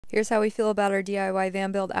Here's how we feel about our DIY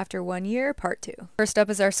van build after 1 year, part 2. First up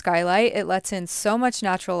is our skylight. It lets in so much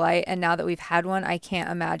natural light, and now that we've had one, I can't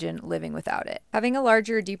imagine living without it. Having a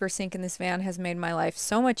larger, deeper sink in this van has made my life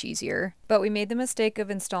so much easier, but we made the mistake of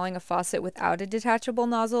installing a faucet without a detachable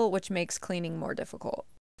nozzle, which makes cleaning more difficult.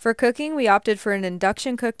 For cooking, we opted for an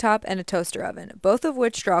induction cooktop and a toaster oven, both of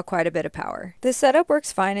which draw quite a bit of power. This setup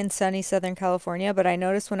works fine in sunny Southern California, but I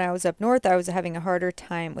noticed when I was up north I was having a harder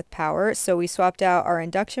time with power, so we swapped out our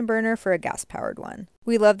induction burner for a gas-powered one.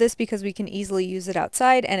 We love this because we can easily use it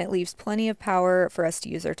outside and it leaves plenty of power for us to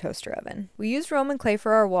use our toaster oven. We used Roman clay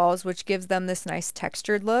for our walls, which gives them this nice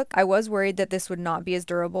textured look. I was worried that this would not be as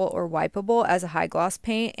durable or wipeable as a high gloss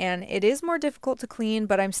paint, and it is more difficult to clean,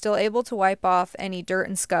 but I'm still able to wipe off any dirt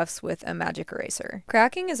and scuffs with a magic eraser.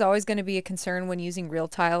 Cracking is always going to be a concern when using real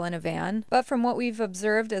tile in a van, but from what we've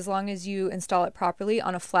observed, as long as you install it properly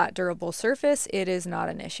on a flat, durable surface, it is not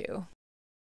an issue.